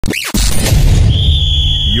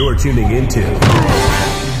You're tuning into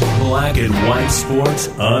Black and White Sports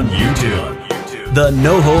on YouTube. The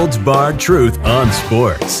no-holds-barred truth on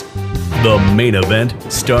sports. The main event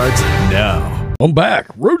starts now. I'm back.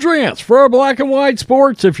 Rudrance for Black and White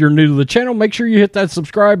Sports. If you're new to the channel, make sure you hit that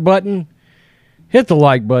subscribe button. Hit the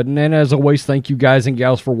like button. And as always, thank you guys and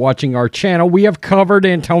gals for watching our channel. We have covered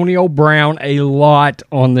Antonio Brown a lot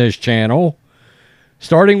on this channel,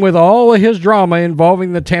 starting with all of his drama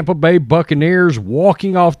involving the Tampa Bay Buccaneers,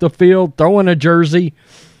 walking off the field, throwing a jersey,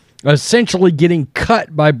 essentially getting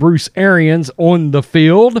cut by Bruce Arians on the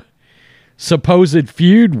field, supposed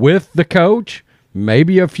feud with the coach,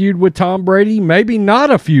 maybe a feud with Tom Brady, maybe not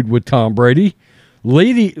a feud with Tom Brady,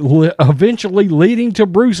 eventually leading to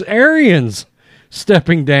Bruce Arians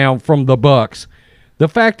stepping down from the Bucs. The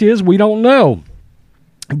fact is, we don't know.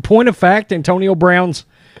 In point of fact, Antonio Brown's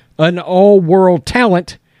an all-world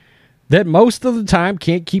talent that most of the time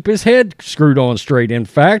can't keep his head screwed on straight. In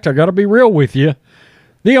fact, I got to be real with you.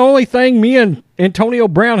 The only thing me and Antonio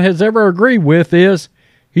Brown has ever agreed with is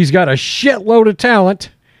he's got a shitload of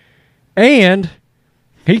talent and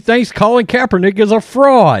he thinks Colin Kaepernick is a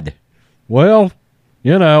fraud. Well,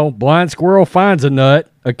 you know, blind squirrel finds a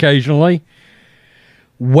nut occasionally.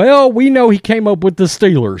 Well, we know he came up with the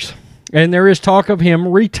Steelers, and there is talk of him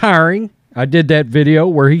retiring. I did that video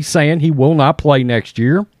where he's saying he will not play next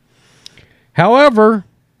year. However,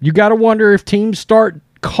 you got to wonder if teams start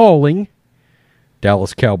calling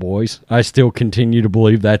Dallas Cowboys. I still continue to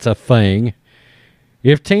believe that's a thing.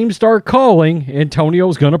 If teams start calling,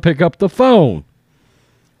 Antonio's going to pick up the phone.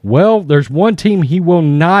 Well, there's one team he will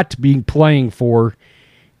not be playing for,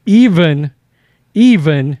 even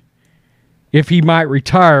if he might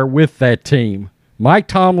retire with that team. Mike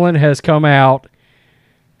Tomlin has come out,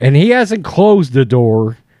 and he hasn't closed the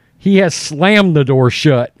door. He has slammed the door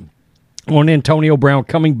shut on Antonio Brown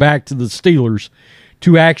coming back to the Steelers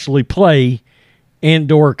to actually play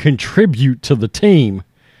and/or contribute to the team.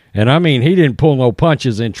 And I mean, he didn't pull no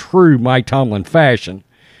punches in true Mike Tomlin fashion.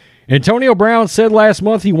 Antonio Brown said last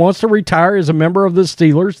month he wants to retire as a member of the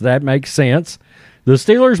Steelers. That makes sense. The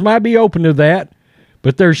Steelers might be open to that,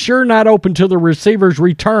 but they're sure not open to the receiver's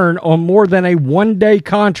return on more than a one-day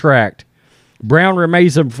contract. Brown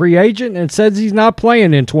remains a free agent and says he's not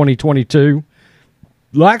playing in 2022,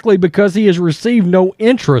 likely because he has received no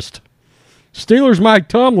interest. Steelers' Mike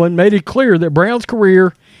Tomlin made it clear that Brown's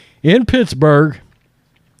career in Pittsburgh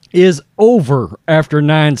is over after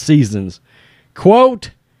 9 seasons.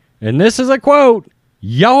 Quote, and this is a quote,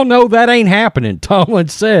 "Y'all know that ain't happening," Tomlin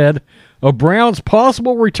said of Brown's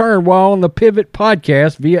possible return while on the Pivot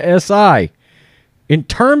podcast via SI. In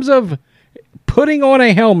terms of putting on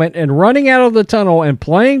a helmet and running out of the tunnel and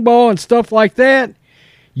playing ball and stuff like that,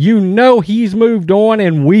 you know he's moved on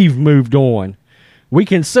and we've moved on. We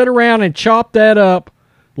can sit around and chop that up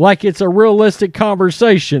like it's a realistic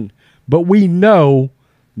conversation, but we know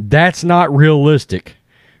that's not realistic.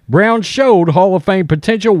 Brown showed Hall of Fame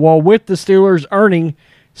potential while with the Steelers, earning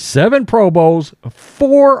 7 Pro Bowls,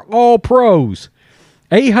 4 All-Pros,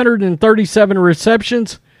 837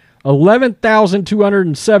 receptions,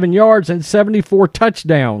 11,207 yards, and 74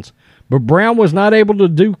 touchdowns. But Brown was not able to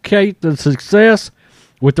duplicate the success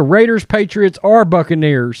with the Raiders, Patriots, or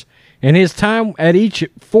Buccaneers, and his time at each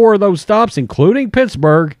 4 of those stops, including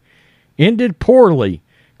Pittsburgh, ended poorly.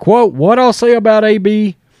 Quote, "What I'll say about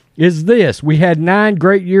AB is this. We had 9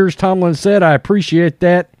 great years," Tomlin said. "I appreciate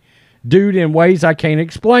that, dude, in ways I can't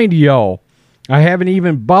explain to y'all. I haven't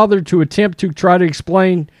even bothered to attempt to try to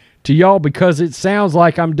explain to y'all because it sounds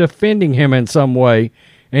like I'm defending him in some way.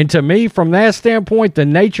 And to me, from that standpoint, the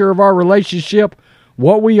nature of our relationship,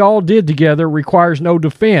 what we all did together, requires no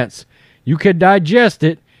defense. You could digest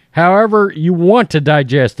it however you want to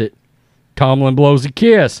digest it." Tomlin blows a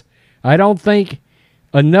kiss. I don't think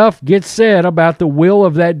enough gets said about the will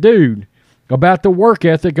of that dude, about the work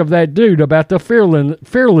ethic of that dude, about the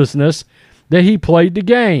fearlessness that he played the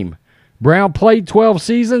game. Brown played 12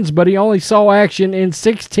 seasons, but he only saw action in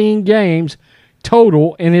 16 games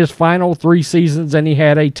total in his final 3 seasons, and he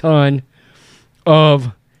had a ton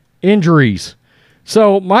of injuries.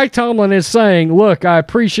 So Mike Tomlin is saying, look, I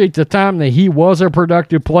appreciate the time that he was a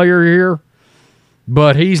productive player here,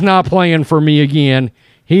 but he's not playing for me again.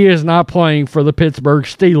 He is not playing for the Pittsburgh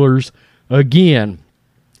Steelers again.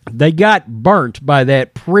 They got burnt by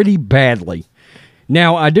that pretty badly.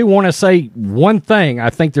 Now, I do want to say one thing. I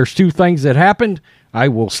think there's 2 things that happened. I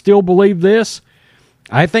will still believe this.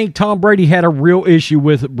 I think Tom Brady had a real issue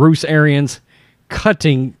with Bruce Arians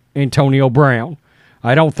cutting Antonio Brown.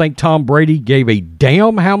 I don't think Tom Brady gave a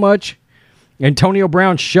damn how much Antonio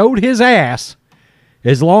Brown showed his ass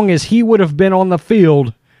as long as he would have been on the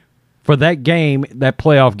field for that game, that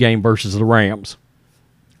playoff game versus the Rams.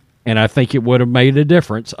 And I think it would have made a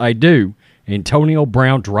difference. I do. Antonio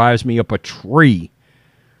Brown drives me up a tree.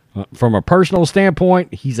 From a personal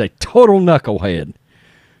standpoint, he's a total knucklehead.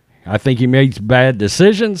 I think he makes bad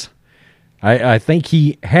decisions. I think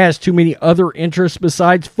he has too many other interests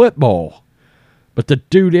besides football. But the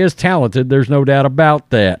dude is talented. There's no doubt about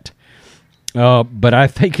that. But I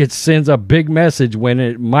think it sends a big message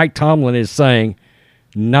when Mike Tomlin is saying,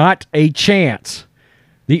 not a chance.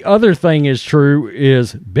 The other thing is true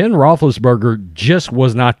is Ben Roethlisberger just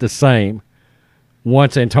was not the same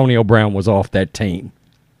once Antonio Brown was off that team.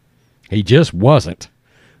 He just wasn't.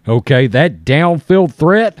 Okay, that downfield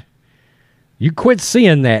threat, you quit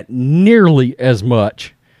seeing that nearly as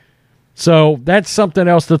much. So that's something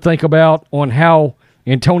else to think about on how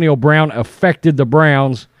Antonio Brown affected the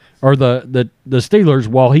Browns or the Steelers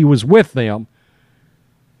while he was with them.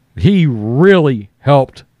 He really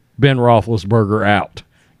helped Ben Roethlisberger out.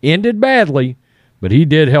 Ended badly, but he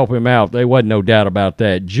did help him out. There wasn't no doubt about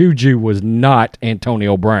that. Juju was not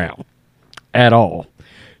Antonio Brown at all.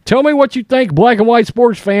 Tell me what you think, black and white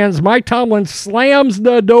sports fans. Mike Tomlin slams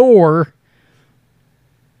the door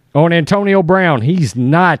on Antonio Brown. He's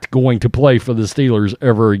not going to play for the Steelers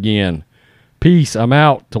ever again. Peace. I'm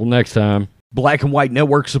out. Till next time. Black and White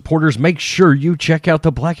Network supporters, make sure you check out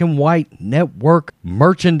the Black and White Network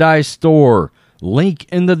merchandise store. Link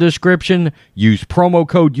in the description. Use promo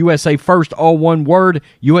code USA First, all one word.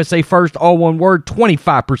 USA First, all one word.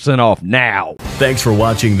 25% off now. Thanks for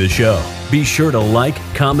watching the show. Be sure to like,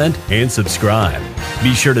 comment, and subscribe.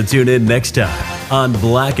 Be sure to tune in next time on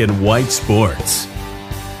Black and White Sports.